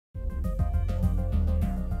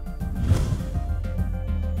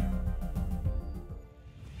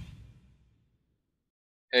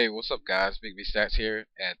Hey, what's up guys? Big B Stats here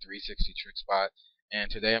at 360 Trick Spot, and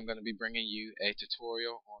today I'm going to be bringing you a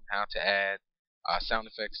tutorial on how to add sound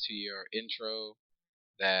effects to your intro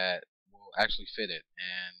that will actually fit it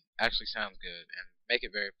and actually sounds good and make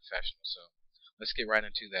it very professional. So let's get right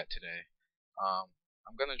into that today.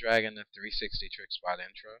 I'm going to drag in the 360 Trick Spot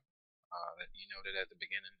intro that you noted at the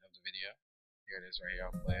beginning of the video. Here it is right here.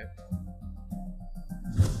 I'll play it.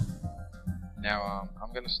 Now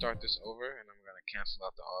I'm going to start this over and I'm going to cancel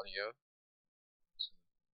out the audio. So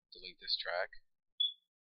delete this track.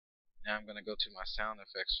 Now I'm going to go to my sound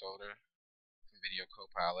effects folder from Video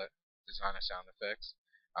Copilot, Designer Sound Effects.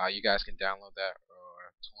 You guys can download that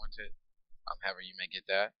or torrent it, however you may get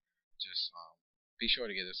that. Just be sure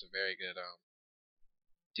to get this. A very good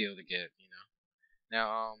deal to get, you know.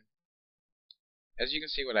 Now as you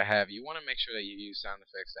can see what I have, you want to make sure that you use sound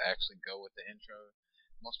effects that actually go with the intro.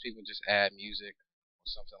 Most people just add music or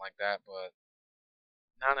something like that, but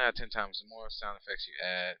 9 out of 10 times, the more sound effects you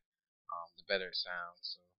add, the better it sounds.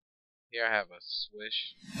 So here I have a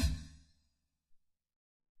swish, and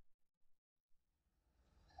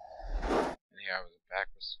here I have a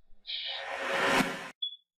backward swish.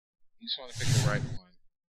 You just want to pick the right one.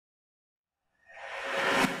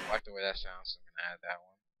 I like the way that sounds, so I'm going to add that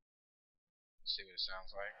one. Let's see what it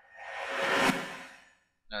sounds like.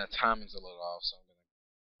 Now the timing's a little off, so I'm going to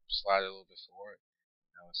slide it a little bit forward.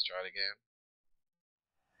 Now let's try it again.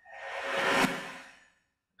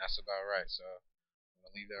 And that's about right. So I'm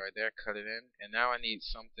going to leave that right there, cut it in, and now I need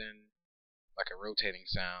something like a rotating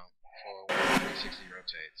sound for when 360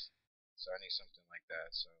 rotates. So I need something like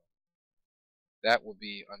that. So that will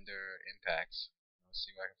be under impacts. Let's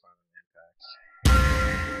see if I can find an impacts.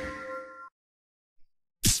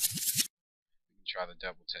 We can try the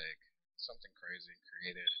double take. Something crazy and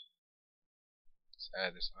creative. Let's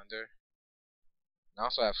add this under. And I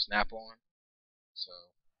also have snap on. So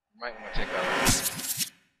you might want to take that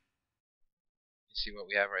off. You see what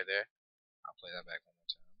we have right there? I'll play that back one more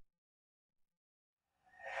time.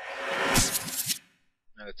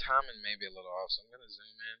 Now the timing may be a little off, so I'm going to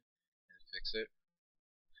zoom in and fix it.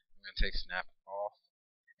 I'm going to take snap off.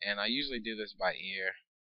 And I usually do this by ear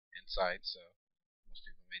and sight, so most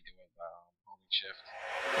people may do it by holding shift.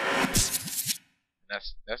 And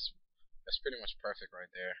that's pretty much perfect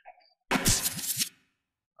right there.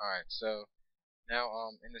 Alright, so now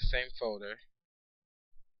in the same folder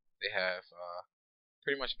they have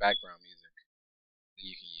pretty much background music that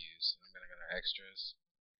you can use. I'm going to go to extras,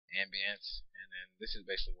 ambience, and then this is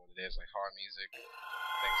basically what it is, like hard music,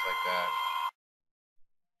 things like that.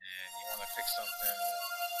 And you want to pick something.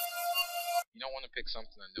 You don't want to pick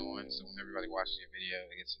something annoying, so when everybody watches your video,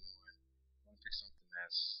 it gets annoying. You want to pick something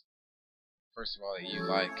that's, first of all, that you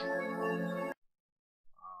like.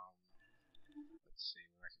 Let's see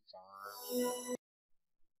what I can find.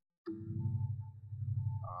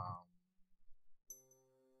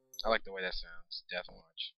 I like the way that sounds, Death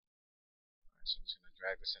March. Alright, so I'm just going to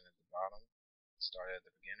drag this in at the bottom, start at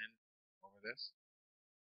the beginning, over this.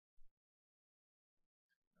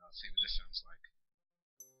 Now let's see what this sounds like.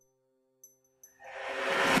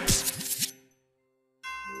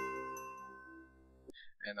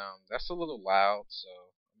 And that's a little loud,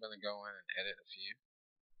 so I'm going to go in and edit a few.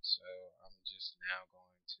 So I'm just now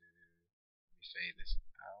going to fade this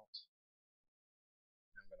out.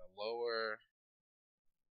 I'm going to lower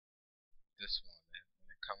this one when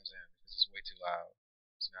it comes in because it's way too loud.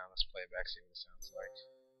 So now let's play it back, see what it sounds like.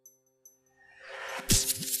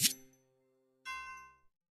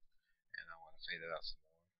 And I want to fade it out some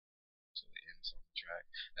more so it ends on the track.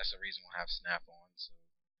 That's the reason we'll have snap on, so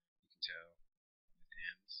you can tell when it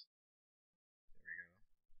ends. There we go.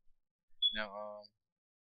 Now,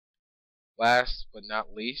 last but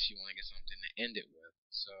not least, you want to get something to end it with.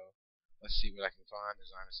 So let's see what I can find.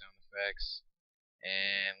 Designer sound effects.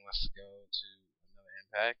 And let's go to another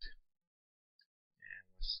impact. And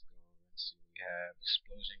let's go and see what we have.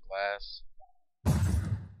 Explosion glass.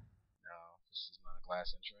 No, this is not a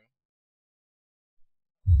glass intro.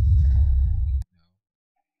 No.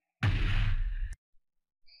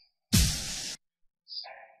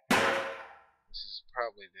 This is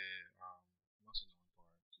probably the most annoying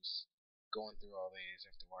part. Just going through all these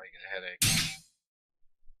after a while you get a headache.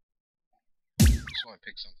 Just want to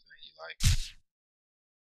pick something that you like.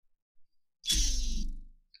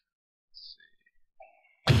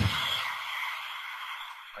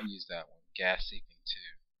 I use that one, gas seeping 2.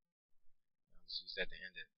 I'll just use that to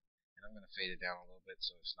end it. And I'm going to fade it down a little bit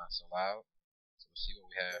so it's not so loud. So let's see what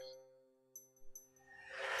we have.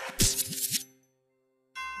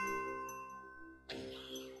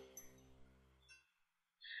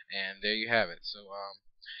 And there you have it. So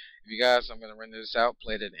If you guys, I'm going to render this out,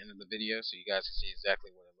 play it at the end of the video so you guys can see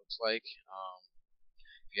exactly what it looks like.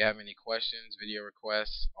 If you have any questions, video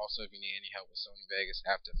requests, also if you need any help with Sony Vegas,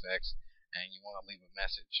 After Effects, and you want to leave a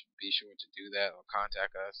message, be sure to do that or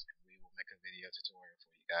contact us and we will make a video tutorial for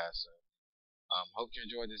you guys. So, hope you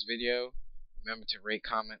enjoyed this video. Remember to rate,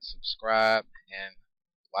 comment, subscribe, and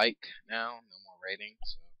like now. No more rating.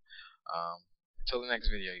 So, until the next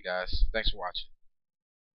video, you guys. Thanks for watching.